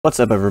What's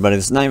up, everybody?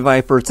 This is Night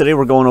Viper. Today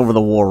we're going over the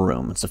War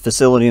Room. It's a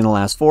facility in the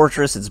last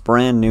fortress. It's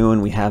brand new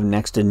and we have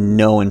next to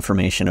no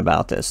information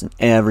about this. And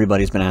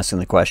everybody's been asking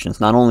the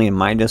questions, not only in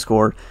my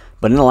Discord,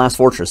 but in the last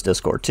fortress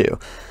Discord too.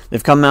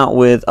 They've come out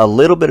with a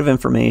little bit of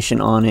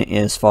information on it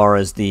as far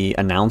as the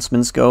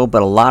announcements go,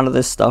 but a lot of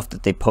this stuff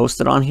that they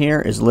posted on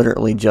here is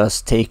literally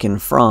just taken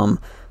from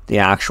the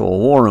actual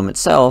War Room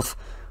itself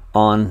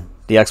on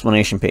the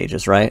explanation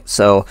pages, right?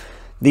 So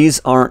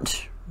these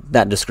aren't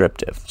that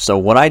descriptive. So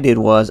what I did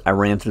was I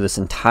ran through this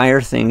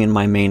entire thing in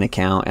my main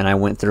account and I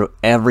went through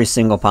every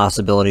single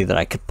possibility that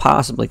I could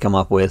possibly come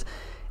up with,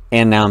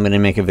 and now I'm going to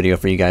make a video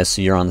for you guys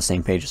so you're on the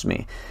same page as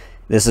me.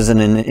 This isn't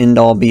an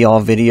end-all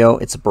be-all video.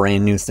 It's a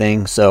brand new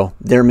thing, so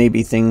there may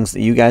be things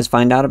that you guys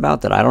find out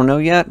about that I don't know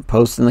yet.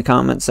 Post in the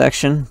comment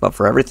section, but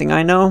for everything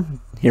I know,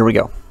 here we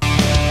go.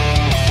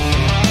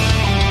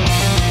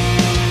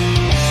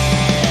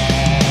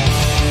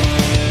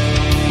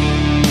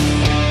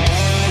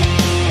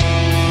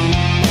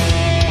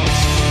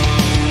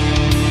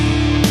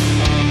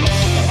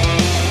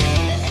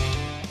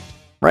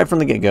 Right from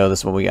the get-go, this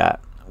is what we got.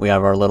 We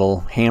have our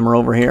little hammer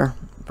over here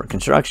for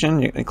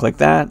construction. You're going to click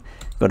that,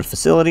 go to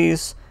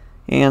facilities,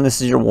 and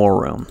this is your war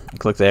room. You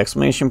click the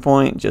exclamation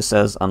point, it just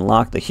says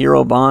unlock the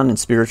hero bond and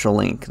spiritual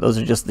link. Those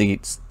are just the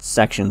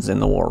sections in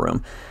the war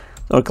room.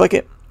 So we'll click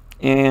it,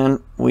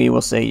 and we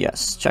will say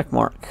yes, check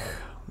mark.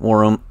 War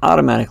room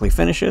automatically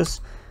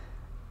finishes.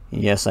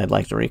 Yes, I'd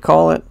like to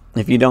recall it.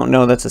 If you don't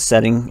know, that's a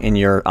setting in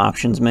your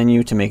options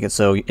menu to make it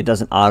so it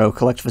doesn't auto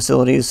collect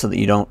facilities so that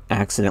you don't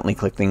accidentally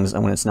click things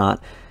when it's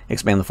not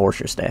expand the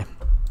fortress day.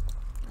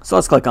 So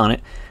let's click on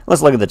it.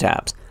 Let's look at the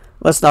tabs.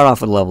 Let's start off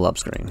with level up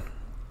screen.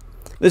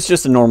 This is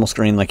just a normal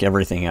screen like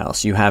everything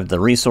else. You have the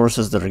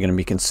resources that are going to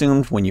be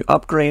consumed when you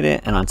upgrade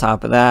it, and on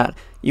top of that,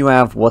 you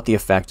have what the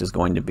effect is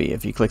going to be.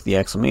 If you click the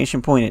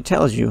exclamation point, it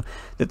tells you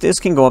that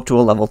this can go up to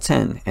a level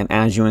 10, and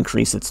as you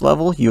increase its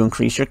level, you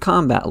increase your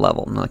combat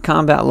level. Now, the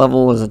combat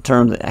level is a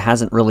term that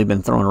hasn't really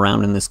been thrown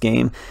around in this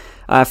game.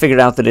 I figured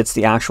out that it's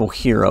the actual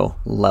hero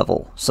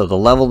level. So the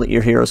level that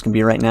your heroes can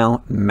be right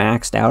now,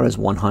 maxed out is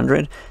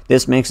 100.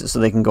 This makes it so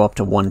they can go up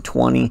to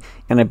 120,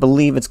 and I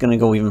believe it's going to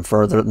go even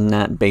further than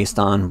that based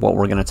on what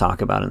we're going to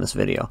talk about in this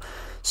video.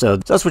 So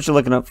that's what you're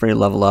looking up for your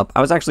level up.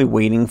 I was actually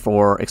waiting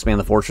for Expand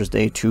the Fortress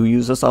Day to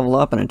use this level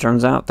up, and it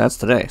turns out that's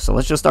today. So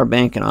let's just start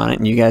banking on it,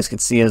 and you guys can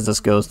see as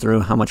this goes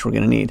through how much we're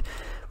going to need.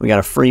 We got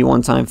a free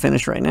one-time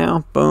finish right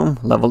now. Boom,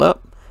 leveled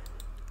up.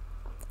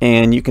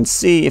 And you can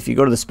see if you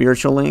go to the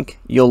spiritual link,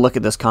 you'll look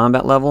at this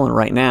combat level, and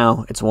right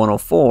now it's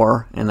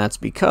 104, and that's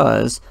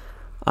because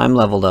I'm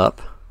leveled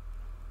up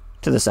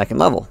to the second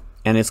level.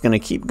 And it's going to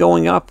keep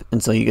going up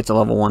until you get to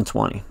level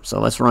 120.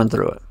 So let's run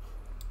through it.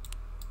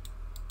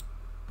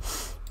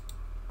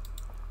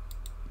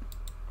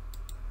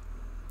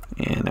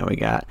 And now we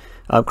got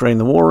upgrading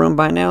the war room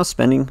by now,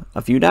 spending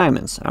a few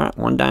diamonds. All right,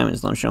 1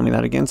 diamond. Don't show me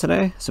that again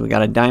today. So we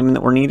got a diamond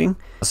that we're needing.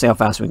 Let's see how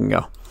fast we can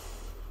go.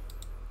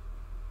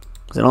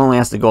 It only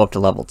has to go up to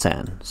level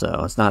 10,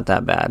 so it's not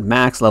that bad.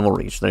 Max level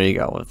reach, there you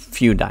go, a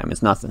few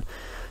diamonds, nothing.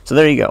 So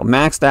there you go,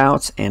 maxed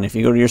out, and if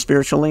you go to your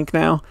spiritual link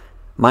now,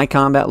 my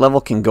combat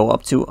level can go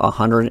up to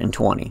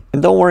 120.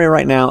 And don't worry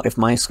right now if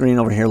my screen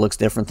over here looks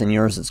different than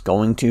yours, it's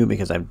going to,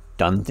 because I've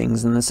done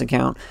things in this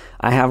account.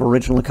 I have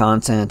original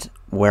content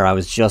where I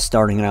was just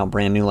starting it out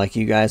brand new like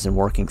you guys and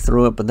working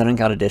through it, but then I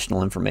got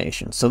additional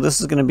information. So this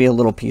is going to be a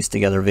little pieced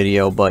together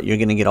video, but you're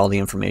going to get all the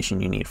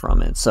information you need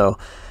from it. So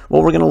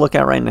what we're going to look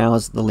at right now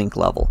is the link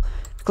level.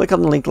 Click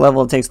on the link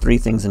level, it takes 3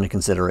 things into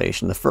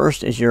consideration. The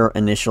first is your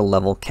initial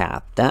level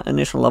cap. That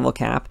initial level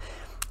cap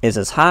is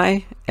as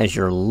high as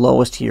your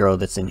lowest hero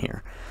that's in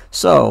here.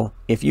 So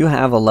if you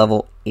have a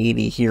level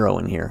 80 hero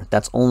in here,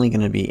 that's only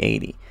going to be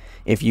 80.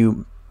 If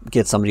you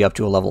get somebody up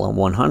to a level of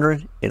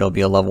 100, it'll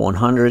be a level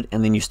 100,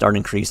 and then you start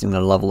increasing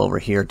the level over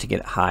here to get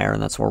it higher,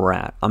 and that's where we're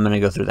at. I'm going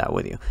to go through that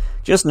with you.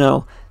 Just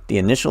know the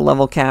initial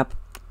level cap,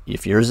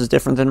 if yours is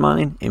different than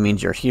mine, it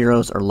means your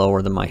heroes are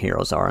lower than my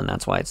heroes are, and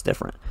that's why it's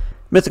different.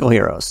 Mythical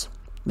heroes.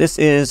 This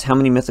is how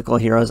many mythical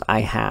heroes I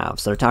have.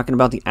 So they're talking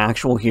about the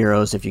actual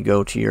heroes. If you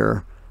go to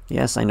your,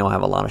 yes, I know I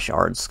have a lot of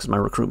shards because my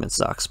recruitment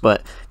sucks, but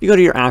if you go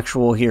to your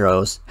actual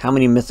heroes, how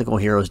many mythical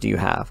heroes do you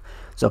have?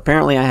 So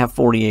apparently I have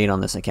 48 on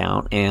this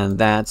account, and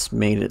that's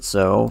made it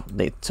so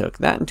they took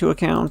that into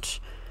account.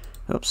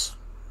 Oops,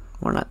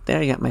 we're not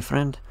there yet, my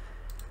friend.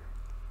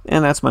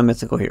 And that's my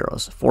mythical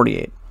heroes,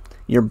 48.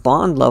 Your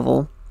bond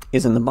level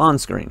is in the bond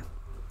screen.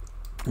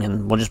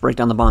 And we'll just break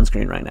down the bond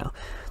screen right now.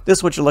 This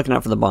is what you're looking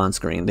at for the bond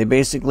screen. They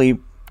basically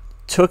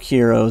took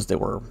heroes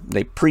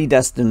they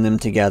predestined them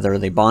together,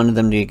 they bonded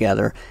them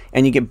together,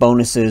 and you get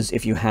bonuses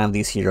if you have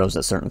these heroes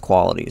at certain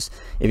qualities.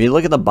 If you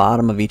look at the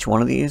bottom of each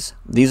one of these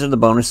are the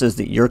bonuses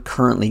that you're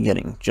currently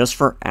getting just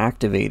for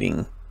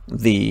activating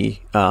the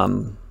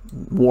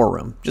war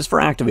room. Just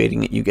for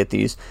activating it, you get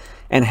these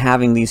and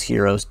having these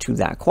heroes to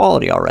that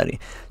quality already.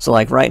 So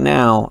like right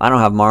now, I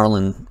don't have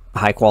Marlin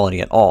high quality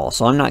at all,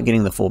 so I'm not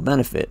getting the full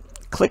benefit.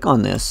 Click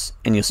on this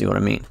and you'll see what I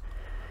mean.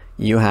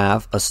 You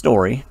have a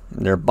story,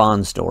 their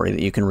bond story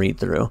that you can read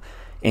through,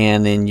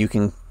 and then you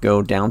can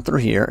go down through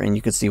here and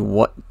you can see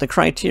what the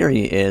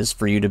criteria is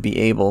for you to be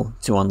able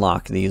to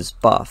unlock these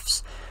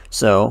buffs.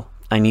 So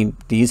I need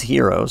these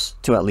heroes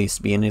to at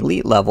least be an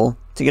elite level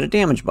to get a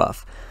damage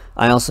buff.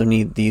 I also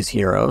need these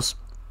heroes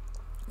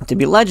to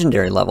be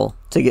legendary level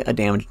to get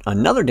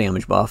another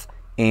damage buff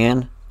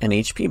and an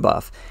HP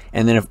buff.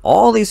 And then if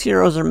all these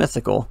heroes are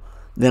mythical,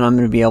 then I'm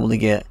going to be able to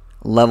get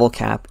level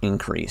cap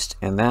increased,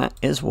 and that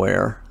is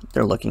where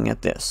they're looking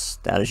at this.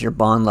 That is your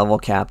bond level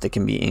cap that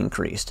can be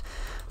increased.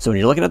 So when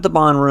you're looking at the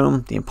bond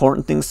room, the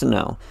important things to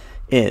know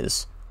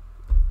is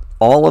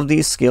all of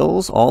these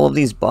skills, all of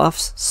these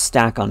buffs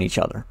stack on each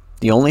other.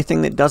 The only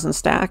thing that doesn't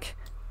stack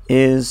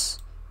is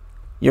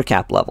your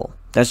cap level.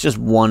 That's just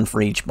one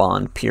for each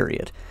bond,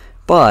 period.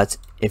 But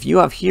if you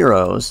have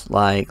heroes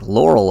like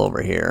Laurel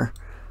over here,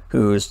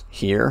 who's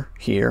here,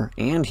 here,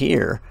 and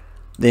here,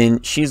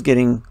 then she's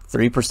getting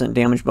 3%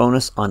 damage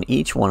bonus on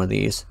each one of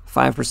these,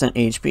 5%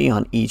 HP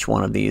on each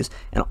one of these,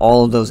 and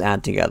all of those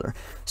add together.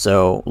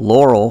 So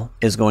Laurel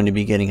is going to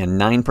be getting a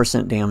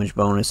 9% damage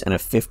bonus and a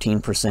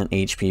 15%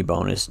 HP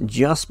bonus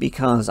just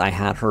because I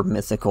had her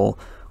mythical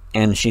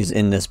and she's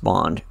in this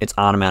bond. It's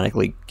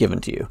automatically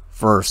given to you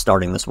for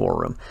starting this war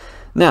room.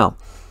 Now,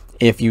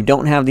 if you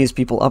don't have these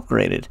people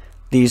upgraded,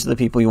 these are the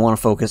people you want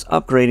to focus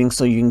upgrading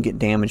so you can get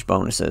damage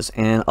bonuses.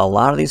 And a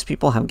lot of these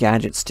people have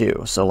gadgets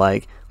too. So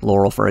like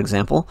Laurel, for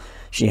example,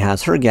 she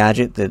has her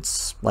gadget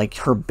that's like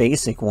her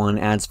basic one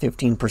adds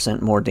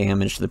 15% more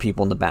damage to the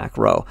people in the back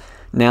row.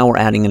 Now we're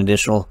adding an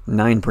additional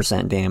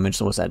 9% damage.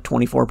 So what's that,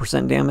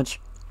 24% damage?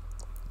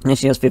 And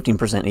she has 15%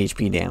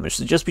 HP damage.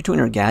 So just between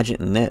her gadget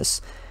and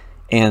this,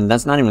 and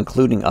that's not even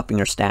including upping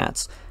her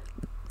stats,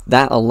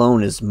 that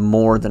alone is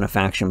more than a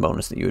faction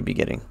bonus that you would be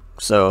getting.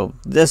 So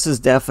this is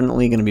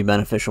definitely going to be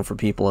beneficial for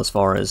people as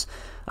far as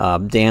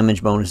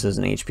damage bonuses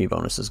and HP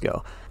bonuses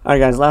go. Alright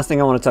guys, last thing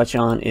I want to touch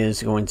on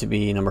is going to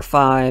be number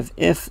 5.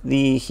 If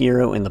the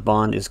hero in the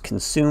bond is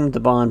consumed, the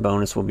bond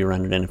bonus will be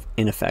rendered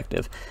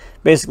ineffective.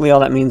 Basically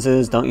all that means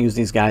is don't use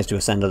these guys to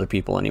ascend other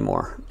people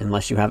anymore,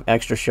 unless you have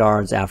extra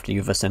shards after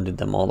you've ascended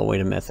them all the way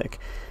to Mythic.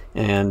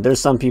 And there's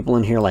some people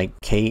in here like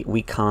Kate,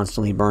 we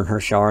constantly burn her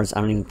shards.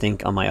 I don't even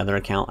think on my other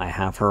account I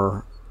have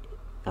her,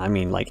 I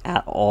mean like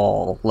at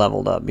all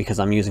leveled up because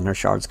I'm using her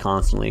shards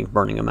constantly,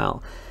 burning them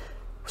out.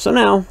 So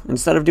now,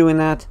 instead of doing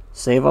that,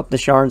 save up the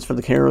shards for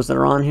the heroes that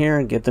are on here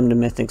and get them to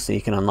Mythic so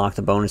you can unlock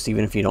the bonus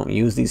even if you don't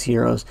use these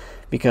heroes,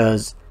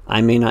 because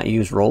I may not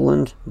use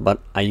Roland,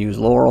 but I use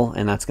Laurel,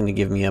 and that's going to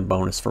give me a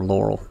bonus for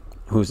Laurel,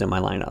 who's in my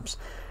lineups.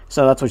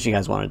 So that's what you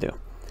guys want to do.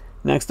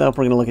 Next up,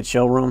 we're going to look at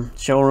Showroom.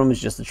 Showroom is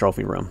just a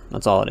trophy room.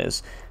 That's all it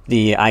is.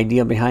 The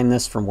idea behind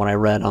this, from what I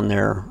read on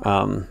their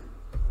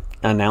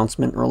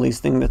announcement release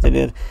thing that they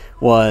did,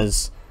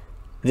 was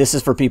this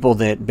is for people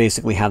that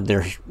basically have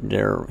their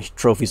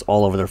trophies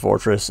all over their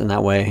fortress, and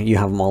that way you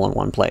have them all in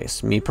one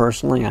place. Me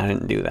personally, I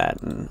didn't do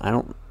that, and I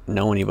don't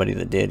know anybody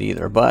that did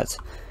either, but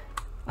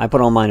I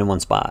put all mine in one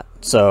spot.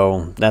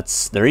 So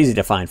they're easy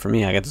to find for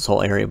me. I got this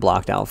whole area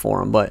blocked out for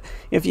them. But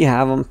if you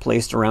have them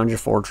placed around your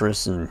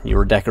fortress and you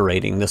were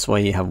decorating, this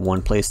way you have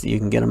one place that you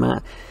can get them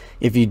at.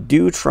 If you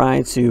do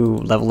try to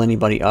level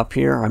anybody up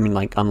here, I mean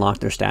like unlock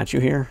their statue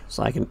here,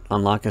 so I can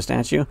unlock a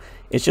statue,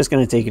 it's just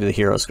going to take you to the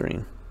hero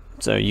screen.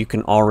 So you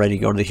can already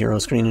go to the hero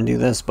screen and do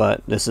this,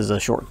 but this is a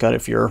shortcut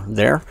if you're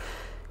there.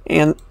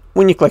 And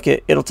when you click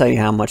it, it'll tell you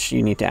how much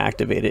you need to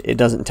activate it. It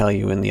doesn't tell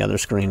you in the other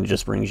screen, it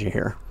just brings you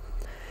here.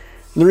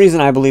 The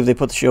reason I believe they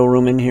put the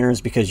showroom in here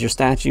is because your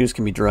statues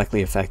can be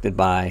directly affected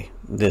by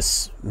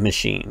this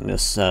machine,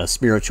 this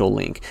spiritual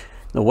link.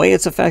 The way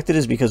it's affected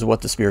is because of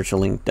what the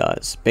spiritual link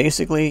does.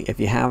 Basically, if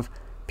you have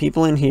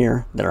people in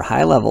here that are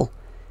high level,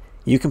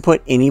 you can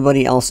put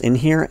anybody else in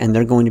here and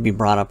they're going to be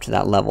brought up to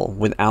that level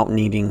without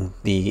needing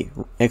the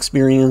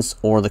experience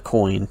or the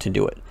coin to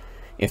do it.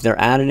 If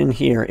they're added in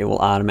here, it will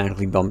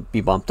automatically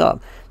be bumped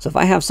up. So if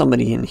I have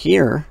somebody in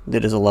here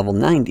that is a level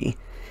 90,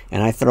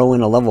 and I throw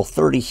in a level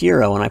 30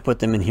 hero and I put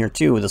them in here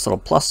too with this little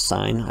plus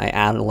sign, I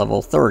add a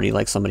level 30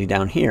 like somebody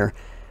down here,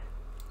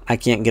 I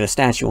can't get a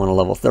statue on a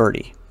level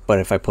 30. But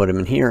if I put them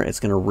in here, it's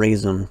going to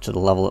raise them to the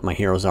level that my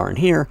heroes are in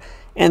here,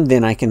 and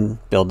then I can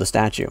build the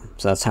statue.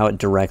 So that's how it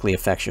directly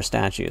affects your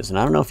statues. And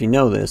I don't know if you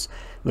know this,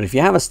 but if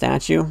you have a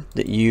statue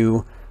that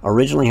you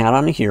originally had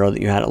on a hero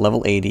that you had at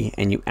level 80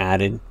 and you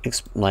added,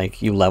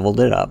 like you leveled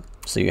it up,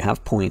 so you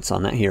have points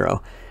on that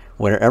hero,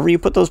 wherever you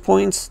put those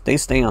points, they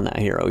stay on that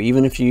hero.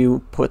 Even if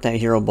you put that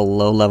hero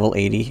below level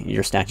 80,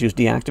 your statue's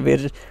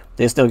deactivated,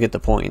 they still get the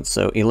points.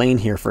 So Elaine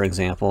here, for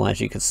example, as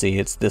you can see,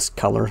 it's this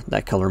color.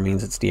 That color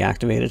means it's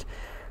deactivated.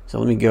 So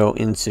let me go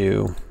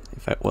into,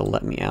 if it will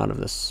let me out of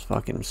this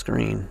fucking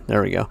screen.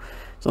 There we go.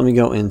 So let me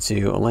go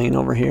into Elaine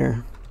over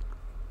here.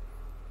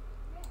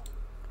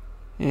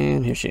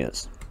 And here she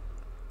is.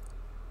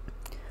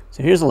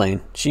 So here's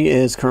Elaine. She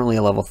is currently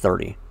a level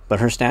 30, but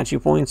her statue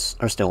points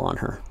are still on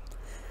her.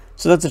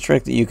 So that's a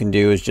trick that you can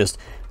do, is just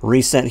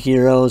reset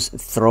heroes,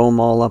 throw them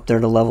all up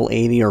there to level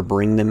 80 or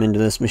bring them into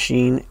this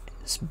machine,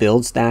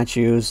 build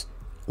statues,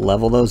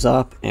 level those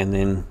up, and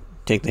then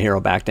take the hero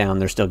back down.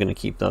 They're still going to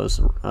keep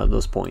those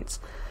points.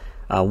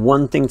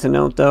 One thing to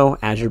note though,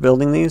 as you're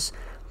building these,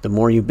 the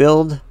more you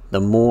build,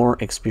 the more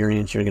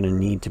experience you're going to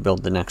need to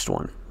build the next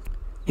one.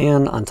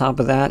 And on top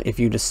of that, if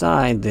you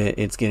decide that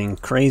it's getting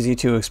crazy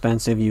too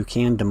expensive, you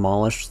can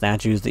demolish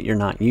statues that you're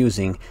not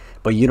using,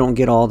 but you don't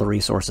get all the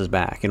resources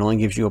back. It only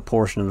gives you a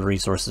portion of the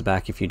resources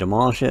back if you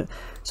demolish it.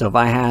 So if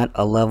I had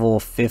a level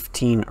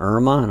 15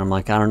 Irma, and I'm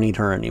like, I don't need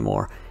her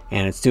anymore,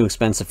 and it's too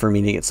expensive for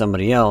me to get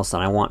somebody else,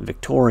 and I want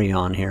Victoria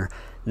on here,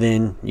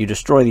 then you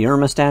destroy the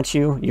Irma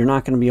statue, you're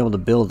not going to be able to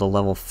build a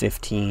level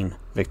 15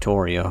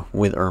 Victoria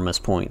with Irma's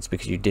points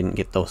because you didn't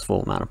get those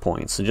full amount of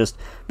points. So just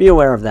be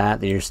aware of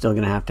that you're still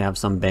going to have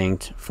some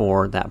banked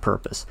for that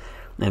purpose.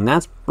 And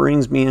that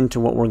brings me into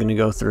what we're going to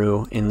go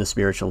through in the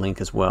spiritual link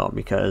as well,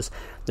 because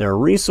there are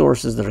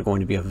resources that are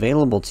going to be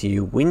available to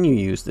you when you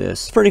use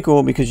this. It's pretty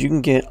cool because you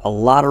can get a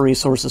lot of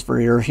resources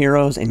for your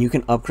heroes, and you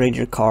can upgrade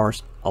your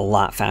cars a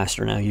lot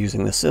faster now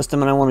using this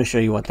system, and I want to show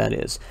you what that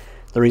is.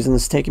 The reason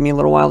this is taking me a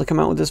little while to come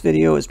out with this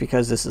video is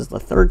because this is the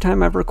third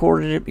time I've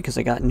recorded it, because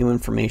I got new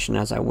information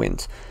as I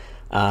went.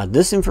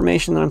 This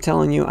information that I'm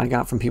telling you, I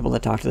got from people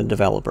that talk to the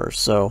developers.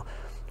 So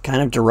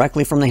kind of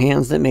directly from the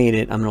hands that made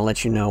it, I'm going to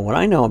let you know what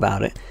I know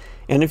about it.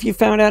 And if you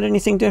found out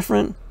anything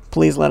different,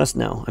 please let us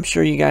know. I'm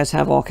sure you guys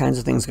have all kinds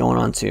of things going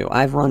on too.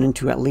 I've run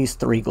into at least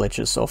 3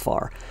 glitches so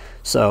far.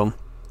 So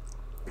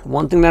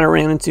one thing that I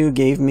ran into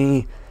gave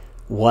me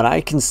what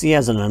I can see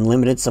as an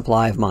unlimited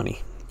supply of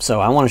money. So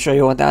I want to show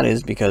you what that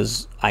is,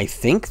 because I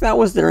think that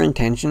was their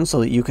intention, so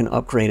that you can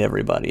upgrade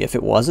everybody. If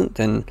it wasn't,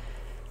 then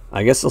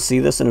I guess you'll see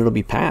this and it'll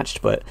be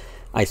patched, but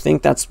I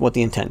think that's what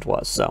the intent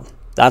was. So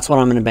that's what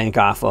I'm going to bank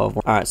off of.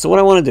 All right, so what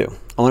I want to do,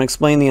 I want to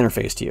explain the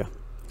interface to you,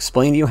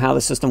 explain to you how the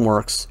system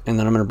works, and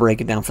then I'm going to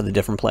break it down for the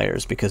different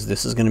players, because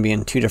this is going to be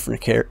in 2 different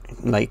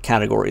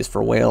categories,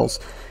 for whales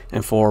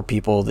and for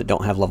people that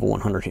don't have level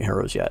 100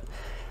 heroes yet.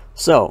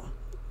 So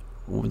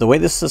the way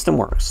this system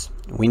works,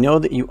 we know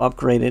that you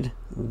upgraded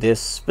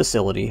this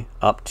facility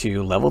up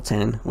to level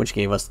 10, which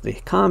gave us the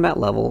combat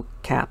level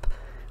cap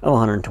of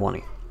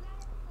 120.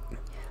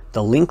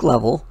 The link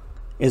level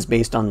is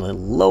based on the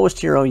lowest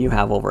hero you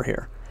have over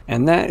here.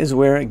 And that is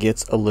where it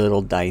gets a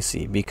little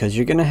dicey, because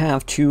you're going to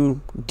have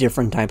 2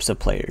 different types of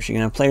players. You're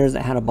going to have players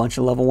that had a bunch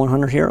of level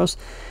 100 heroes,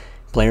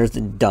 players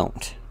that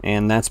don't.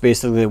 And that's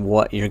basically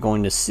what you're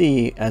going to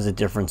see as a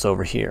difference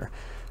over here.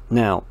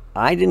 Now,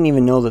 I didn't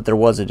even know that there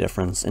was a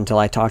difference until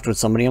I talked with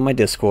somebody on my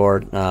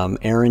Discord,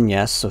 Erin,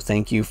 yes, so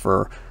thank you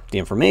for the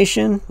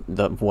information,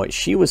 what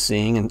she was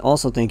seeing, and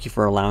also thank you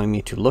for allowing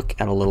me to look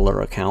at a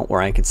littler account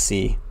where I could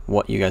see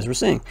what you guys were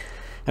seeing.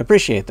 I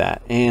appreciate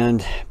that.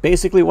 And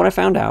basically what I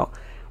found out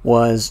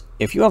was,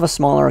 if you have a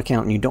smaller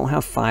account and you don't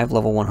have 5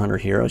 level 100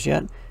 heroes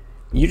yet,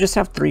 you just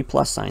have 3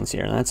 plus signs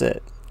here, and that's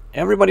it.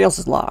 Everybody else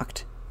is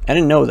locked. I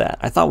didn't know that.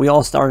 I thought we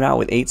all started out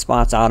with 8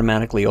 spots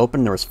automatically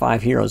open. There was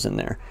 5 heroes in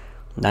there.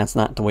 That's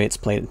not the way it's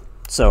played.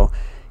 So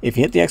if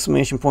you hit the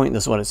exclamation point,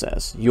 this is what it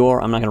says.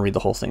 I'm not going to read the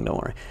whole thing, don't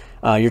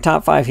worry. Your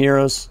top 5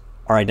 heroes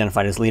are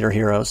identified as leader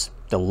heroes.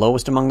 The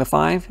lowest among the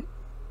 5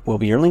 will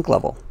be your link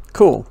level.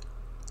 Cool.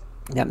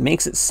 That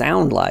makes it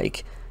sound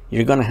like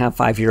you're going to have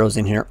 5 heroes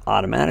in here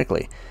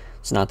automatically.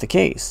 It's not the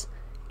case.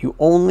 You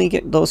only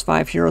get those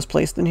 5 heroes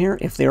placed in here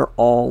if they're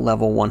all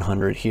level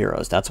 100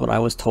 heroes. That's what I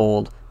was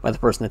told by the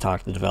person that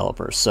talked to the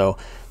developers. So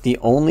the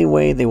only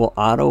way they will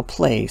auto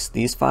place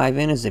these 5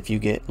 in is if you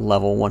get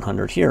level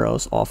 100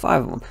 heroes, all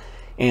 5 of them.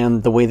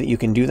 And the way that you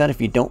can do that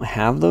if you don't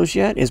have those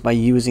yet is by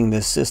using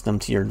this system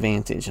to your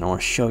advantage. And I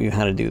want to show you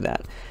how to do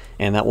that.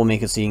 And that will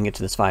make it so you can get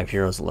to this 5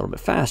 heroes a little bit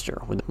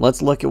faster.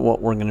 Let's look at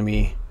what we're going to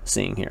be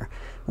seeing here.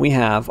 We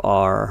have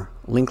our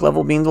link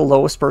level being the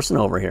lowest person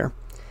over here.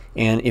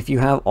 And if you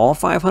have all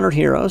 500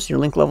 heroes, your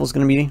link level is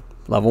going to be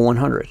level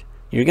 100.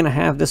 You're going to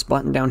have this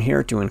button down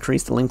here to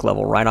increase the link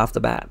level right off the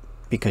bat,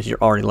 because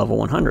you're already level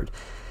 100.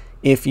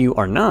 If you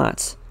are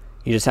not,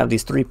 you just have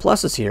these 3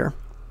 pluses here.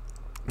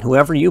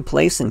 Whoever you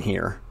place in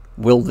here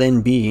will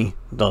then be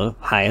the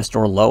highest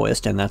or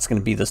lowest, and that's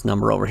going to be this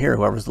number over here,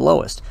 whoever's the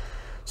lowest.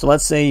 So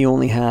let's say you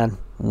only had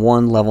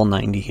 1 level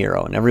 90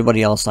 hero, and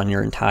everybody else on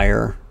your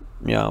entire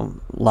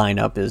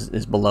lineup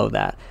is below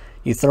that.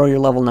 You throw your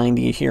level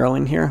 90 hero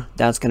in here,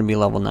 that's going to be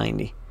level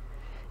 90.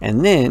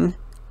 And then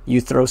you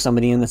throw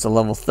somebody in that's a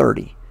level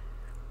 30.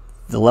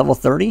 The level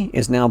 30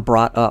 is now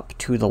brought up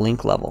to the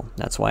link level.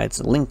 That's why it's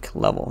a link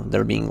level.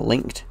 They're being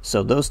linked.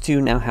 So those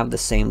 2 now have the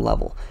same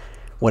level.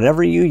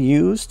 Whatever you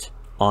used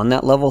on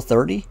that level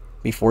 30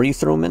 before you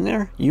throw them in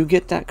there, you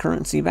get that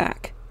currency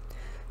back.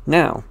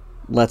 Now,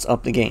 let's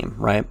up the game,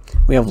 right?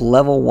 We have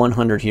level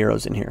 100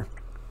 heroes in here.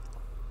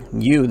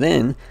 You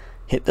then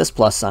hit this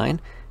plus sign,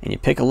 and you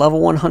pick a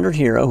level 100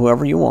 hero,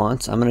 whoever you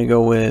want. I'm going to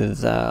go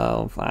with,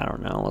 I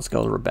don't know, let's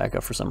go with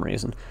Rebecca for some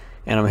reason.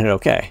 And I'm going to hit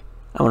OK.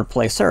 I'm going to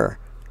place her.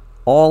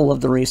 All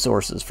of the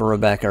resources for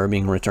Rebecca are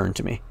being returned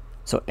to me.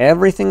 So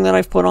everything that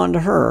I've put onto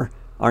her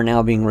are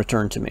now being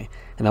returned to me.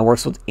 And that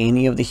works with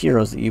any of the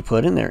heroes that you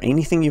put in there.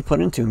 Anything you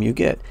put into them, you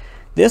get.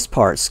 This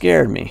part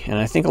scared me. And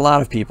I think a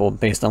lot of people,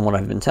 based on what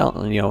I've been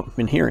telling,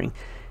 been hearing,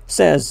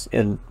 says,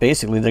 and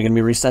basically they're going to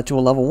be reset to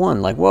a level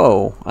 1. Like,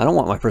 whoa, I don't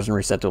want my person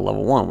reset to a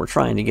level 1. We're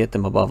trying to get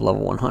them above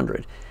level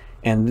 100.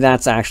 And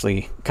that's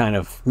actually kind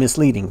of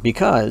misleading,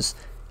 because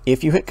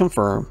if you hit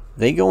confirm,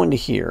 they go into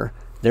here,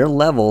 their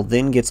level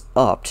then gets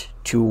upped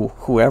to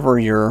whoever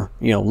your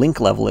link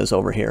level is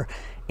over here,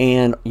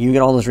 and you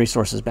get all those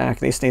resources back.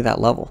 They stay that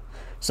level.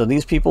 So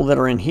these people that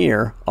are in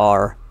here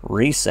are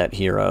reset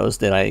heroes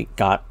that I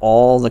got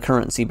all the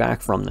currency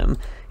back from them.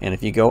 And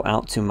if you go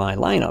out to my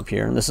lineup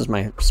here, and this is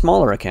my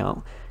smaller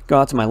account, go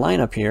out to my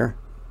lineup here,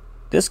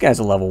 this guy's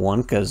a level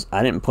 1 because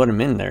I didn't put him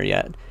in there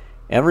yet.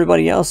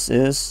 Everybody else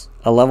is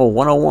a level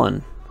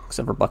 101,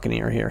 except for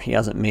Buccaneer here. He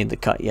hasn't made the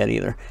cut yet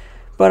either.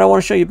 But I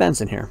want to show you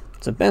Benson here.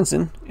 So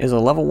Benson is a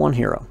level 1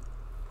 hero.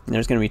 And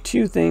there's going to be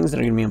 2 things that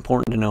are going to be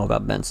important to know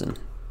about Benson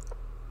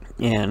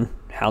and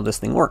how this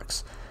thing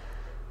works.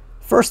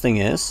 First thing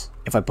is,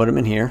 if I put him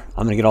in here,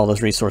 I'm going to get all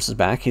those resources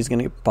back. He's going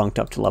to get bunked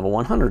up to level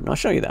 100, and I'll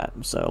show you that.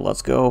 So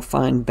let's go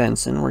find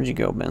Benson. Where'd you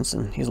go,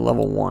 Benson? He's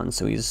level 1,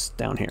 so he's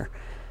down here.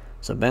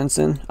 So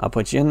Benson, I'll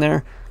put you in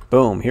there.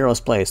 Boom, heroes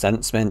placed. I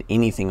didn't spend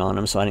anything on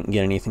him, so I didn't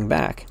get anything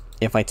back.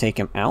 If I take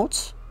him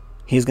out,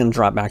 he's going to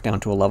drop back down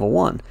to a level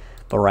 1.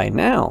 But right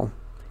now,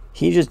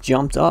 he just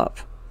jumped up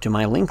to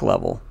my link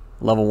level,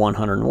 level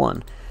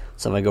 101.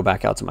 So if I go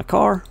back out to my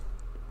car,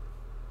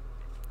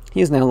 he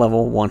is now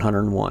level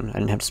 101. I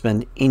didn't have to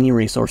spend any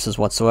resources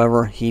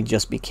whatsoever. He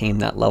just became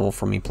that level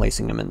from me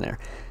placing him in there.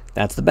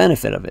 That's the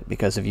benefit of it,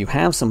 because if you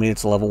have somebody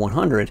that's level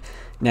 100,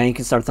 now you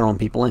can start throwing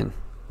people in.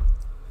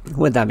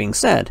 With that being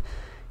said,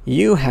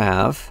 you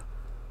have,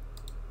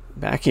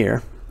 back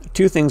here,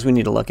 2 things we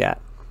need to look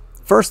at.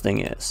 First thing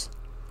is,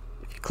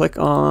 if you click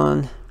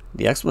on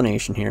the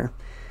explanation here,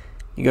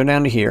 you go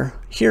down to here,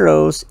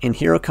 heroes in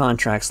hero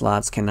contract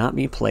slots cannot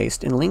be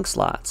placed in link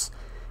slots.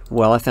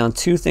 Well, I found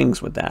 2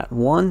 things with that.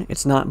 One,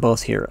 it's not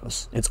both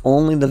heroes. It's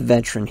only the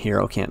veteran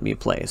hero can't be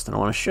placed. And I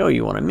want to show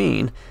you what I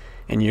mean.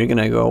 And you're going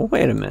to go,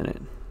 wait a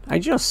minute. I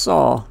just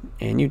saw,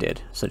 and you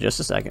did. So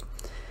just a second.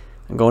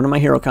 I'm going to my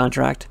hero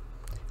contract.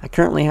 I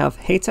currently have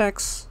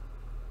Haytex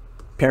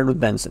paired with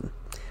Benson.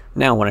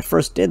 Now, when I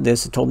first did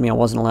this, it told me I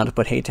wasn't allowed to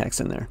put Haytex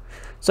in there.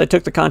 So I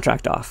took the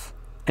contract off.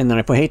 And then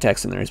I put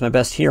Haytex in there. He's my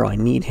best hero. I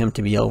need him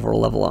to be over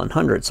level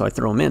 100, so I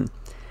throw him in.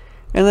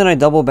 And then I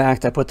double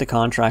backed, I put the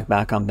contract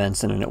back on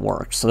Benson, and it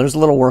worked. So there's a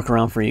little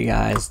workaround for you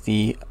guys.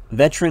 The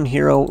veteran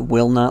hero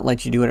will not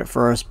let you do it at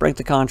first. Break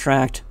the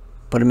contract,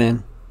 put him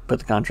in, put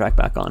the contract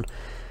back on.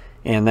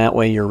 And that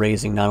way you're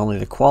raising not only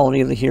the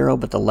quality of the hero,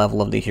 but the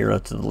level of the hero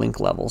to the link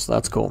level. So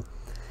that's cool.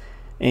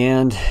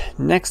 And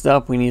next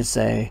up, we need to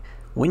say,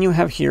 when you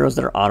have heroes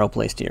that are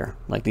auto-placed here,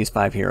 like these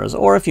 5 heroes,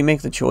 or if you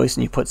make the choice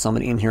and you put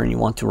somebody in here and you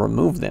want to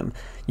remove them,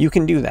 you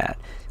can do that.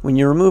 When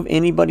you remove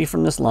anybody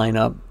from this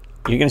lineup,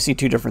 you're going to see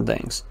 2 different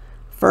things.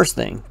 First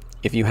thing,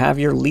 if you have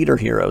your leader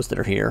heroes that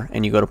are here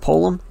and you go to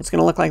pull them, it's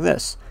going to look like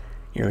this.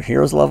 Your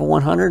heroes level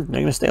 100,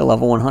 they're going to stay at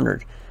level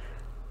 100.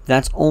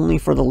 That's only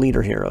for the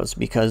leader heroes,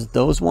 because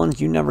those ones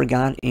you never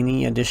got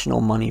any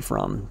additional money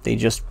from. They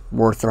just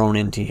were thrown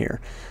into here.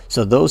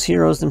 So those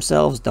heroes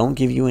themselves don't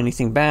give you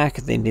anything back.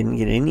 They didn't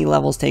get any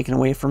levels taken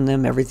away from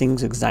them.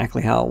 Everything's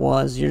exactly how it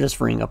was. You're just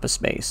freeing up a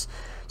space.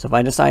 So if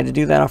I decide to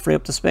do that, I'll free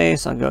up the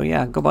space. I'll go,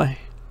 yeah, go by.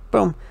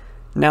 Boom.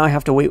 Now I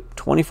have to wait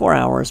 24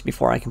 hours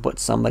before I can put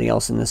somebody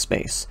else in this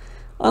space,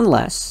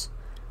 unless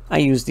I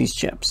use these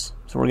chips.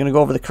 So we're going to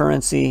go over the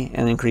currency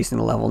and increasing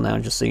the level now,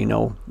 just so you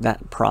know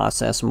that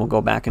process, and we'll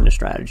go back into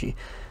strategy.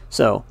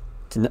 So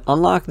to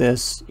unlock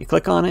this, you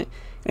click on it,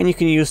 and you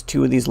can use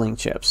 2 of these link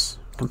chips.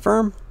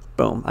 Confirm,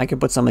 boom. I can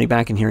put somebody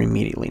back in here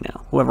immediately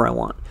now, whoever I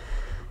want.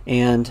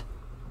 And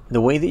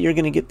the way that you're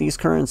going to get these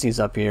currencies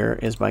up here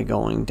is by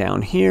going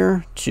down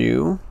here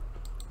to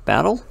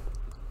Battle,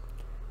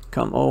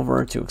 come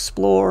over to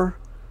Explore,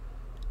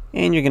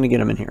 and you're going to get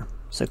them in here.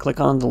 So click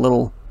on the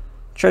little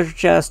treasure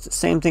chest,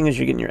 same thing as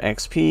you're getting your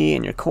XP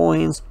and your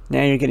coins.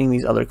 Now you're getting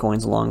these other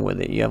coins along with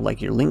it. You have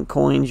like your link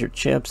coins, your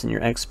chips, and your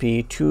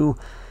XP to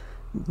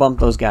bump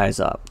those guys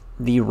up.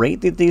 The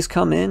rate that these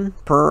come in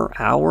per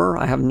hour,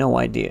 I have no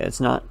idea. It's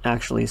not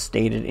actually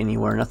stated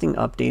anywhere. Nothing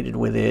updated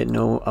with it.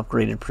 No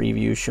upgraded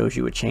preview shows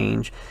you a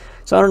change.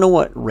 So I don't know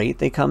what rate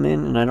they come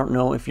in, and I don't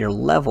know if your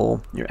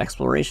level, your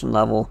exploration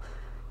level,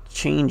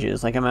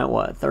 changes. Like I'm at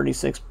what,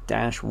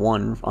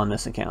 36-1 on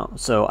this account.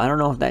 So I don't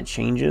know if that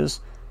changes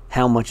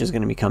how much is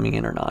going to be coming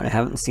in or not. I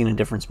haven't seen a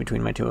difference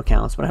between my 2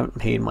 accounts, but I haven't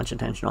paid much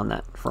attention on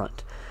that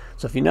front.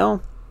 So if you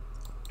know,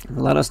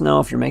 let us know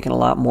if you're making a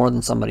lot more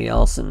than somebody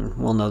else, and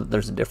we'll know that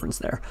there's a difference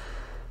there.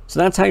 So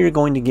that's how you're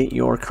going to get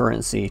your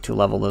currency to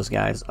level those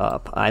guys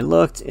up. I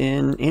looked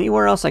in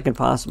anywhere else I could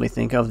possibly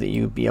think of that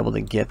you'd be able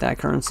to get that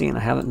currency, and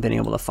I haven't been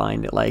able to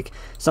find it. Like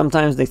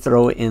sometimes they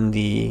throw it in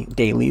the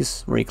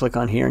dailies where you click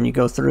on here and you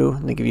go through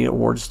and they give you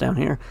awards down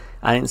here.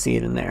 I didn't see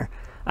it in there.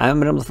 I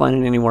haven't been able to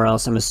find it anywhere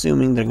else. I'm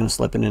assuming they're going to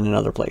slip it in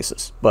other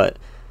places, but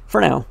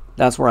for now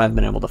that's where I've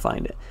been able to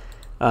find it.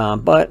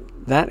 But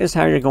that is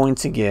how you're going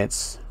to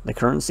get the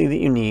currency that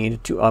you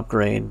need to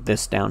upgrade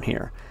this down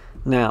here.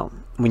 Now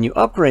when you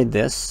upgrade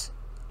this,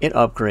 it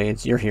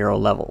upgrades your hero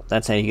level.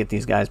 That's how you get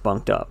these guys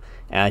bumped up.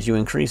 As you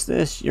increase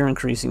this, you're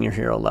increasing your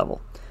hero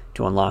level.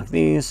 To unlock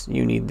these,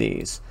 you need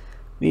these.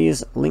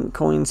 These link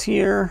coins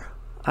here,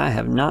 I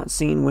have not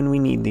seen when we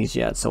need these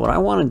yet. So what I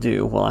want to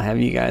do while I have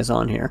you guys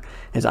on here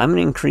is I'm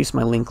going to increase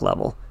my link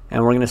level,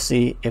 and we're going to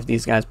see if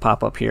these guys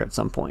pop up here at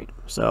some point.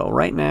 So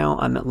right now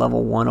I'm at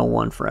level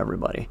 101 for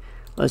everybody.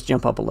 Let's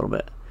jump up a little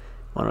bit.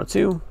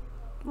 102,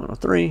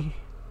 103,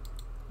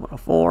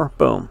 104,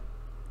 boom.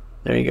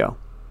 There you go.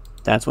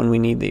 That's when we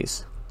need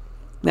these.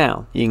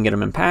 Now, you can get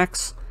them in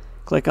packs.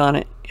 Click on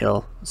it,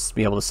 it'll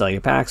be able to sell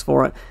you packs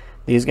for it.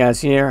 These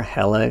guys here,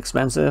 hella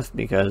expensive,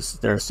 because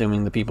they're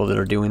assuming the people that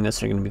are doing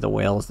this are going to be the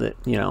whales that,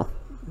 you know,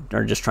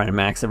 are just trying to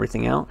max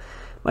everything out.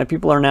 My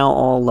people are now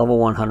all level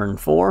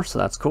 104, so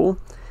that's cool.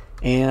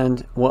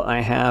 And what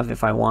I have,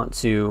 if I want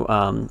to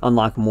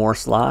unlock more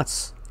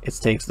slots, it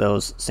takes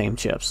those same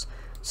chips.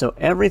 So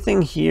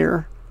everything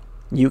here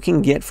you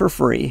can get for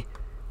free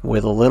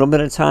with a little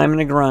bit of time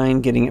and a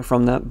grind getting it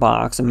from that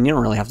box. I mean, you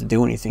don't really have to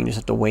do anything, you just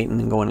have to wait and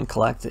then go in and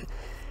collect it.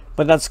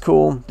 But that's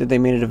cool that they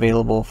made it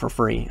available for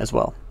free as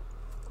well.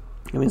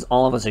 It means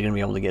all of us are going to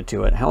be able to get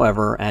to it.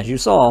 However, as you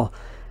saw,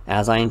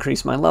 as I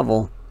increased my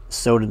level,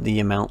 so did the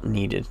amount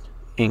needed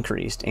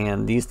increased.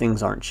 And these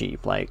things aren't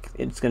cheap. Like,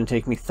 it's going to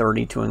take me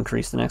 30 to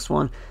increase the next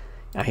one.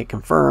 I hit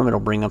confirm, it'll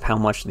bring up how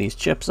much these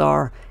chips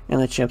are,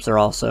 and the chips are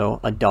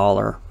also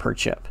 $1 per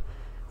chip.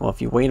 Well,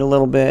 if you wait a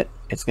little bit,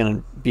 it's going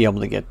to be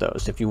able to get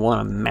those. If you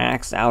want to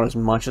max out as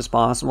much as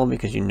possible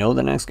because you know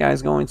the next guy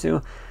is going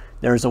to,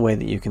 there's a way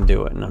that you can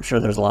do it. And I'm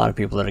sure there's a lot of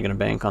people that are going to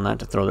bank on that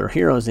to throw their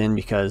heroes in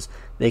because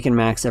they can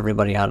max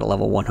everybody out at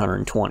level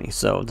 120.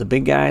 So the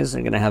big guys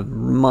are going to have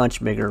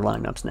much bigger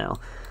lineups now.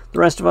 The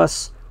rest of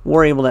us,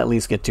 we're able to at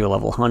least get to a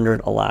level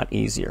 100 a lot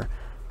easier.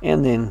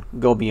 And then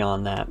go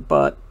beyond that.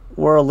 But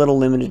we're a little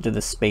limited to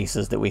the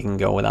spaces that we can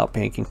go without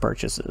making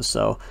purchases.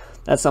 So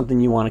that's something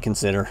you want to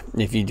consider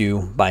if you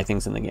do buy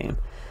things in the game.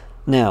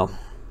 Now,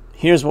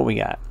 here's what we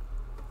got.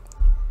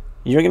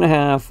 You're going to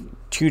have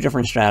two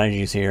different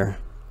strategies here.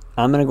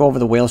 I'm going to go over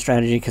the whale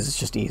strategy because it's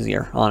just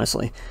easier,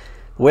 honestly.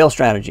 Whale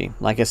strategy,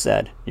 like I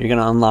said, you're going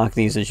to unlock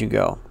these as you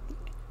go.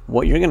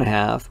 What you're going to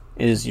have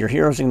is your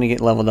heroes are going to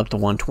get leveled up to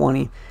 120.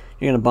 You're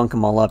going to bunk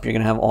them all up. You're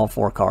going to have all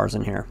 4 cars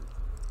in here.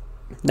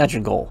 That's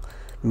your goal.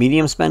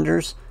 Medium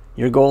spenders,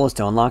 your goal is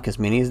to unlock as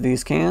many as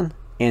these can,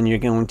 and you're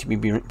going to be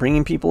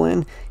bringing people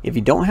in. If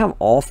you don't have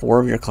all 4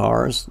 of your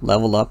cars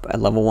leveled up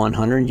at level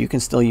 100, you can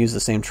still use the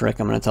same trick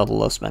I'm going to tell the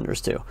low spenders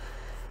too.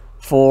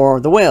 For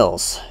the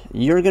whales,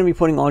 you're going to be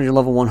putting all your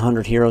level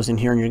 100 heroes in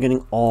here, and you're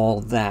getting all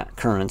that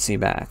currency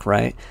back,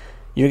 right?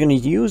 You're going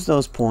to use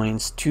those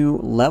points to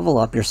level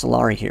up your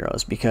Solari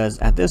heroes, because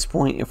at this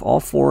point, if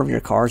all 4 of your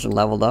cars are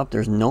leveled up,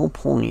 there's no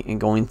point in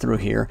going through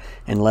here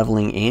and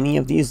leveling any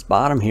of these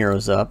bottom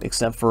heroes up,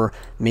 except for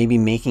maybe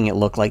making it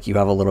look like you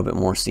have a little bit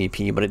more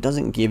CP, but it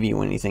doesn't give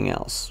you anything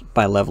else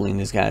by leveling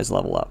these guys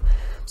level up.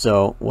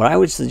 So what I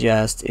would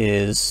suggest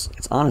is,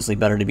 it's honestly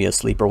better to be a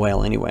sleeper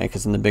whale anyway,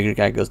 because then the bigger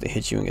guy goes to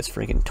hit you and gets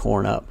freaking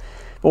torn up.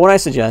 But what I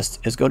suggest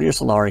is go to your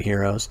Solari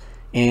heroes,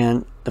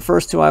 and the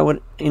first 2 I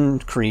would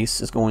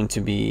increase is going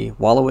to be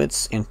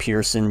Wallowitz and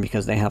Pearson,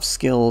 because they have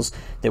skills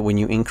that when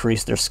you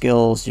increase their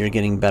skills, you're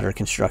getting better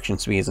construction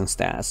speeds and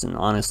stats. And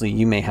honestly,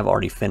 you may have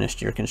already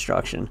finished your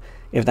construction.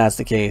 If that's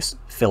the case,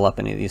 fill up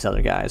any of these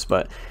other guys.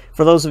 But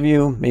for those of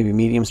you, maybe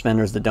medium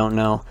spenders that don't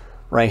know,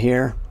 right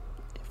here,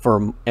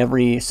 for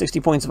every 60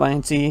 points of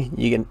INT, you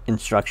get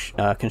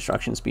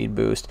construction speed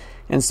boost.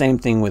 And same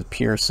thing with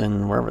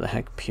Pearson, wherever the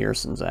heck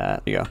Pearson's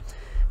at. There you go.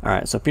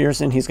 Alright, so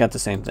Pearson, he's got the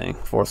same thing.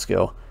 4th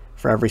skill.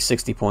 For every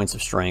 60 points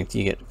of strength,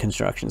 you get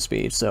construction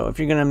speed. So if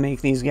you're going to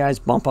make these guys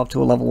bump up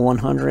to a level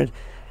 100,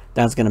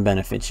 that's going to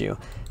benefit you.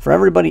 For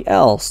everybody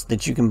else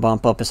that you can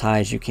bump up as high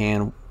as you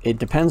can, it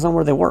depends on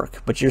where they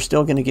work, but you're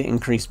still going to get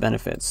increased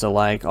benefits. So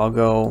like, I'll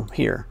go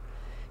here.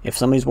 If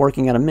somebody's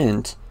working at a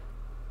mint,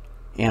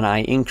 and I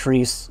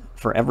increase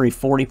for every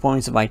 40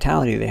 points of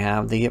vitality they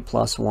have, they get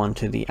 +1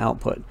 to the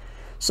output.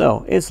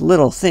 So it's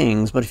little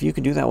things, but if you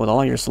could do that with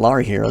all your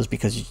Solari heroes,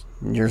 because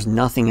there's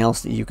nothing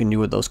else that you can do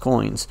with those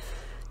coins,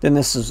 then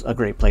this is a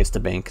great place to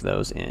bank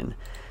those in.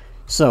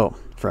 So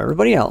for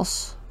everybody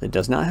else that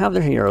does not have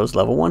their heroes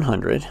level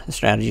 100, the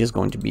strategy is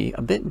going to be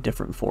a bit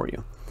different for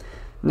you.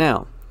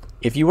 Now,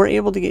 if you were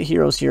able to get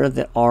heroes here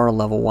that are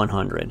level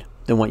 100,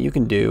 then what you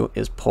can do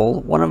is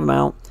pull one of them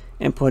out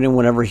and put in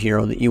whatever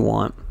hero that you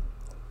want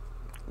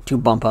to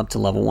bump up to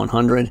level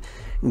 100,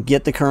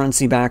 get the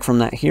currency back from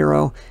that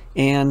hero,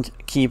 and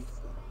keep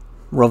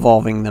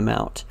revolving them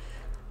out.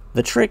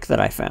 The trick that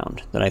I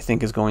found that I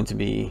think is going to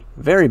be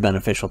very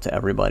beneficial to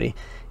everybody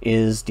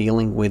is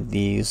dealing with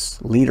these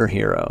leader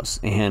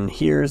heroes. And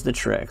here's the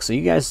trick. So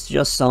you guys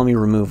just saw me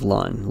remove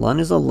Lun. Lun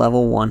is a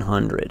level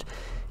 100.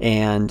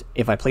 And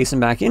if I place him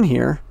back in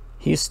here,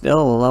 he's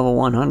still a level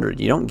 100.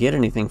 You don't get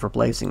anything for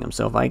placing him.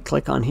 So if I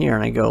click on here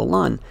and I go,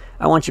 Lun,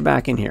 I want you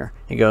back in here.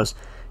 He goes,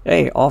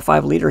 hey, all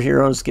 5 leader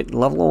heroes get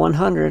level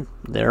 100.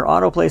 They're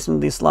auto-placed into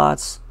these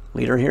slots.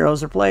 Leader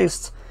heroes are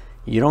placed.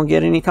 You don't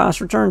get any cost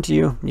returned to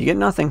you. You get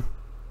nothing.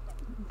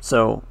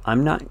 So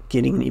I'm not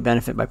getting any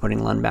benefit by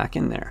putting Lun back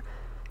in there.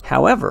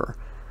 However,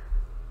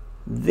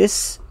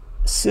 this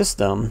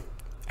system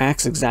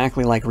acts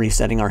exactly like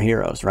resetting our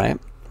heroes, right?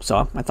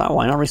 So I thought,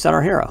 why not reset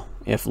our hero?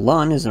 If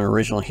Lun is an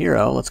original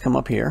hero, let's come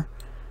up here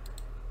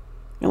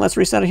and let's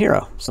reset a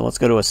hero. So let's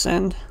go to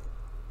Ascend.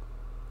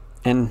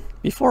 And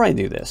before I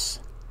do this,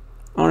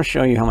 I want to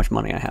show you how much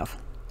money I have.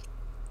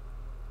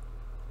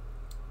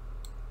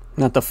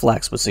 Not the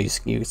flex, but so you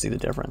can see the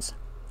difference.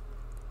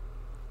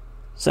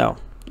 So,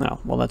 no,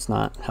 well, that's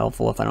not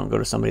helpful if I don't go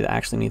to somebody that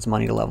actually needs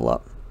money to level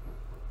up.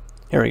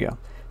 Here we go.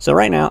 So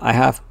right now I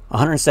have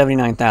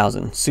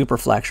 179,000 super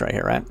flex right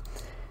here, right?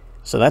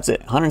 So that's it,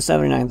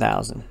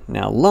 179,000.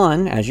 Now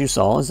Lun, as you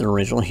saw, is an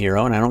original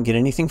hero, and I don't get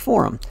anything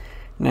for him.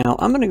 Now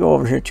I'm going to go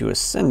over here to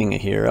Ascending a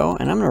hero,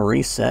 and I'm going to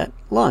reset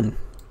Lun.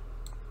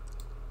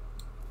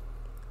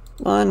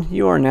 Lun,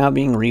 you are now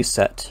being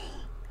reset.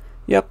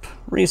 Yep,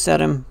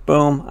 reset him.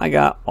 Boom, I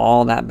got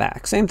all that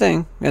back. Same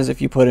thing as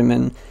if you put him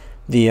in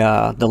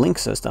the link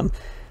system,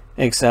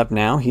 except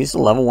now he's a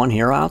level 1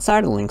 hero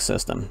outside of the link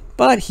system.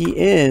 But he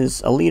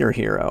is a leader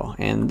hero,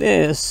 and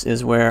this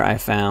is where I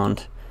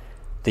found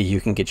that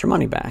you can get your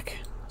money back.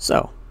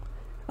 So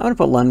I'm going to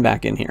put Lun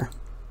back in here.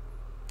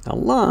 Now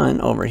Lun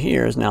over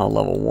here is now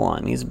level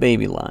 1. He's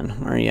baby Lun.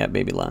 Where are you at,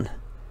 baby Lun?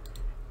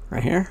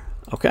 Right here.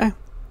 Okay.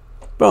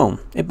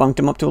 Boom. It bumped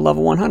him up to a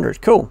level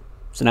 100. Cool.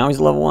 So now he's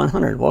a level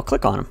 100. Well,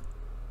 click on him.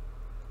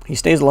 He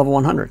stays level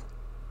 100.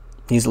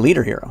 He's a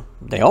leader hero.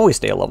 They always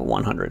stay a level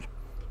 100.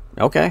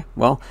 Okay,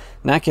 well,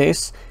 in that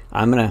case,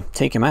 I'm going to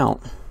take him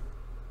out.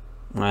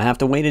 I have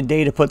to wait a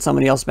day to put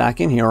somebody else back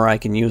in here, or I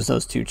can use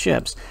those 2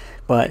 chips.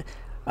 But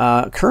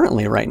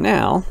currently, right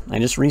now, I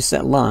just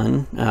reset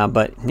Lun,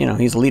 but, you know,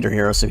 he's a leader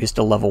hero, so he's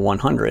still level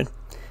 100.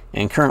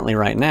 And currently,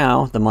 right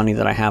now, the money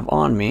that I have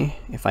on me,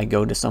 if I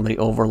go to somebody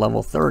over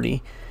level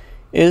 30,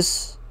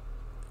 is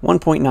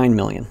 1.9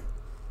 million.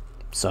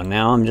 So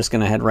now I'm just going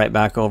to head right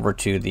back over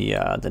to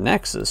the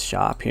Nexus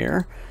shop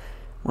here.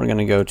 We're going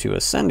to go to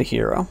Ascend a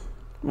hero.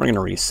 We're going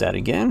to reset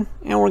again,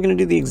 and we're going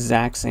to do the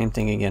exact same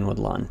thing again with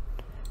Lun.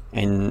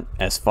 And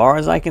as far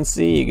as I can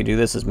see, you can do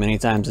this as many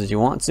times as you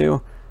want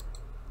to.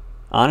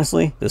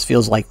 Honestly, this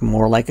feels like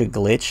more like a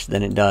glitch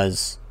than it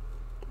does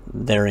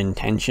their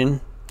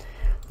intention.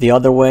 The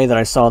other way that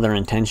I saw their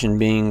intention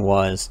being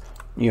was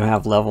you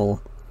have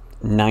level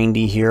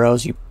 90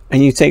 heroes,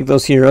 and you take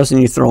those heroes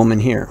and you throw them in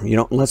here. You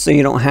don't, let's say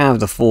you don't have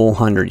the full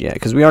 100 yet,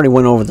 because we already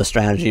went over the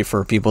strategy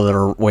for people that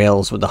are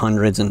whales with the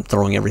hundreds and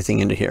throwing everything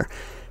into here.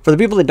 For the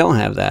people that don't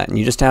have that, and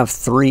you just have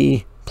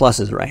 3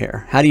 pluses right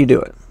here, how do you do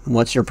it?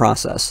 What's your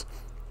process?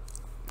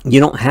 You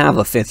don't have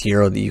a 5th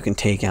hero that you can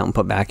take out and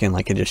put back in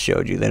like I just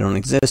showed you. They don't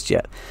exist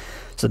yet.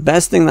 So the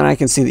best thing that I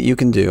can see that you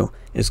can do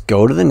is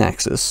go to the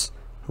Nexus,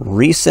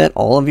 reset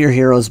all of your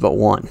heroes but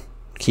 1.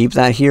 Keep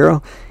that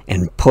hero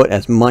and put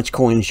as much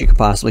coin as you could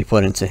possibly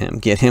put into him.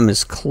 Get him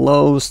as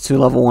close to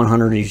level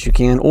 100 as you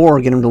can, or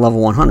get him to level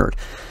 100.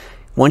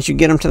 Once you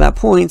get him to that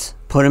point,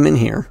 put him in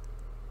here.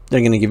 They're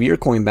going to give you your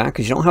coin back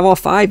because you don't have all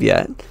 5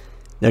 yet.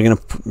 They're going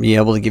to be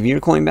able to give you your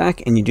coin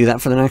back, and you do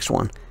that for the next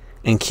one.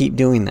 And keep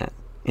doing that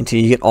until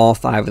you get all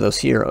 5 of those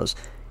heroes.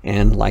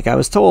 And like I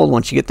was told,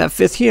 once you get that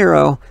 5th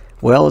hero,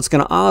 well, it's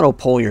going to auto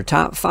pull your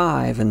top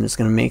 5, and it's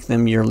going to make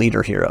them your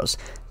leader heroes.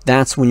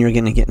 That's when you're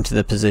going to get into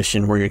the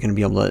position where you're going to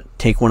be able to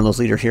take one of those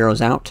leader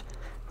heroes out,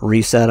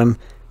 reset them,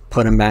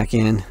 put them back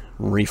in,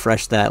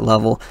 refresh that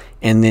level,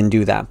 and then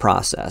do that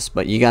process.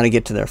 But you got to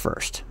get to there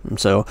first. And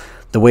so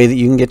the way that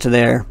you can get to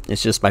there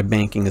is just by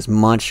banking as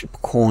much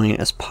coin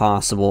as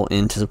possible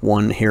into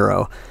one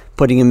hero,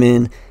 putting him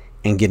in,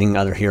 and getting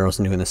other heroes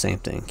and doing the same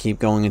thing. Keep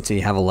going until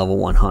you have a level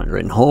 100,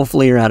 and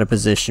hopefully you're at a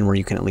position where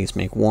you can at least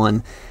make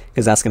 1,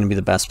 because that's going to be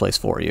the best place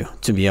for you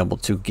to be able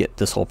to get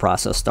this whole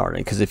process started.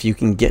 Because if you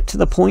can get to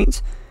the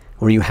point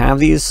where you have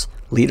these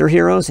leader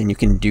heroes and you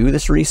can do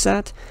this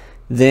reset,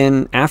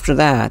 then after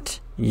that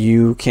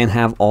you can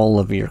have all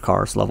of your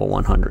cars level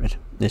 100.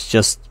 It's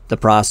just the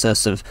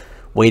process of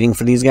waiting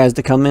for these guys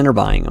to come in or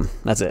buying them.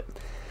 That's it.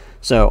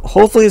 So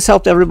hopefully this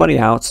helped everybody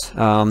out.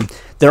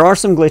 There are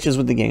some glitches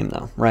with the game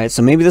though, right?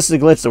 So maybe this is a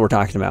glitch that we're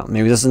talking about.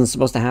 Maybe this isn't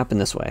supposed to happen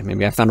this way.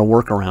 Maybe I found a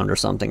workaround or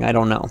something. I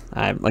don't know.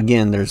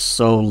 Again, there's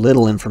so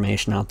little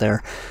information out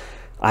there.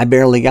 I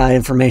barely got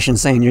information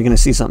saying you're going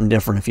to see something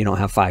different if you don't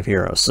have 5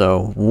 heroes.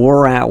 So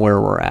we're at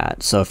where we're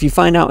at. So if you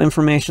find out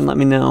information, let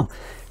me know.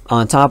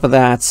 On top of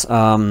that,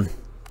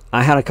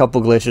 I had a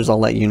couple glitches. I'll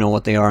let you know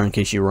what they are in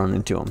case you run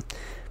into them.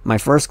 My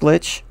first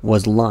glitch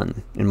was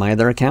Lun. In my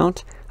other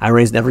account, I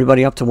raised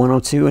everybody up to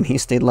 102 and he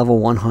stayed level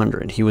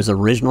 100. He was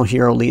original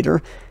hero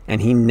leader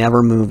and he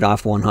never moved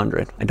off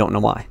 100. I don't know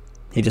why.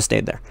 He just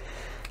stayed there.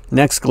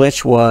 Next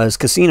glitch was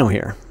Casino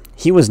here.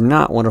 He was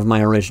not one of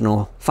my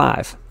original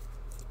 5.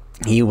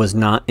 He was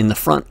not in the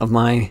front of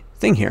my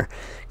thing here,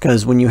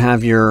 because when you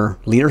have your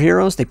leader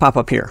heroes, they pop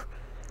up here.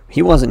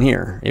 He wasn't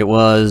here. It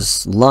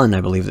was Lun,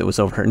 I believe, that was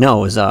over here.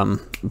 No, it was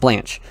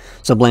Blanche.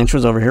 So Blanche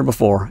was over here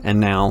before, and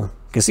now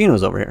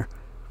Casino's over here.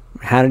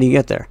 How did he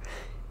get there?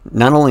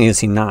 not only is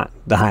he not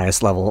the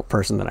highest level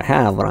person that I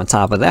have, but on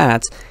top of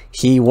that,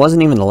 he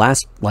wasn't even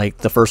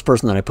the first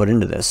person that I put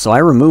into this. So I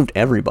removed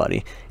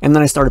everybody, and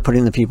then I started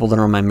putting the people that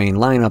are in my main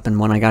lineup, and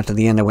when I got to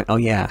the end, I went, oh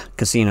yeah,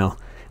 Casino.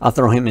 I'll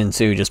throw him in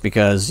too, just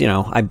because, you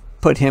know, I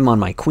put him on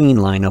my queen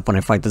lineup when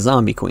I fight the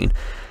zombie queen.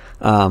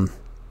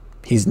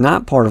 He's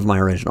not part of my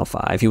original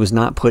 5. He was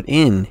not put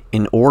in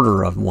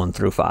order of 1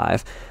 through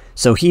 5.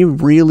 So he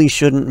really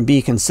shouldn't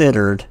be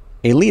considered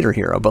a leader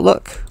hero. But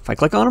look, if I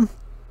click on him,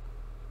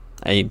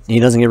 he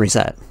doesn't get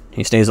reset.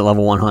 He stays at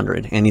level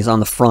 100, and he's on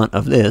the front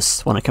of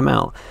this when I come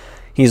out.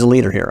 He's a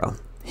leader hero.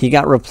 He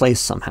got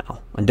replaced somehow.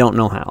 I don't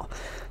know how.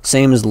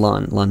 Same as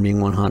Lun. Lun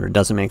being 100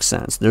 doesn't make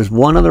sense. There's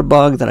one other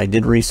bug that I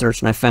did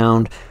research and I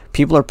found.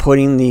 People are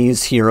putting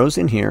these heroes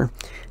in here,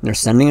 and they're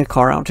sending a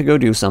car out to go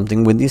do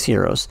something with these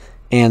heroes,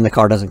 and the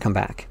car doesn't come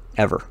back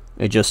ever.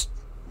 It just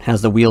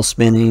has the wheel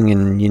spinning,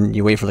 and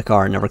you wait for the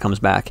car, it never comes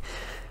back.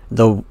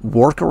 The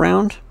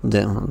workaround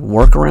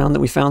that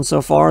we found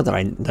so far, that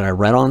I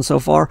read on so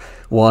far,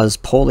 was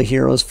pull the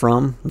heroes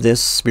from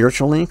this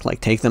spiritual link,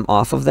 like take them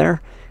off of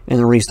there, and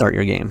then restart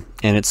your game.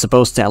 And it's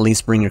supposed to at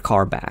least bring your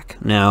car back.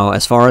 Now,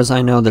 as far as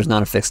I know, there's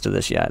not a fix to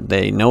this yet.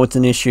 They know it's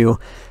an issue,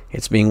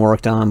 it's being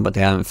worked on, but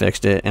they haven't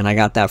fixed it. And I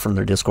got that from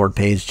their Discord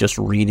page, just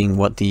reading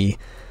what the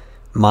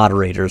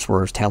moderators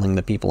were telling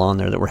the people on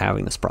there that were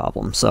having this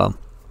problem. So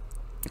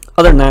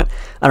other than that,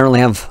 I don't really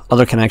have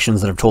other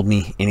connections that have told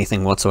me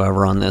anything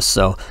whatsoever on this.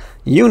 So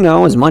you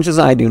know as much as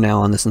I do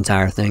now on this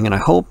entire thing, and I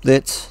hope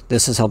that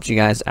this has helped you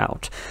guys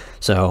out.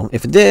 So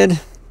if it did,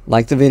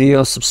 like the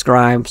video,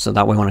 subscribe, so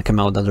that way when I come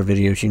out with other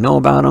videos you know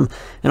about them,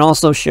 and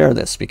also share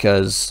this,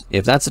 because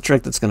if that's a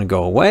trick that's going to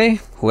go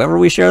away, whoever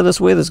we share this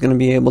with is going to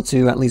be able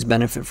to at least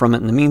benefit from it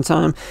in the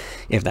meantime.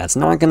 If that's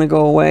not going to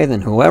go away,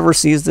 then whoever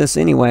sees this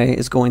anyway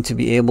is going to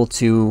be able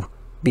to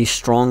be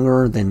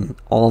stronger than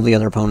all the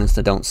other opponents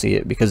that don't see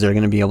it, because they're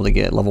going to be able to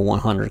get level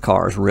 100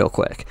 cars real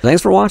quick.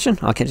 Thanks for watching.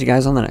 I'll catch you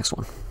guys on the next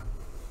one.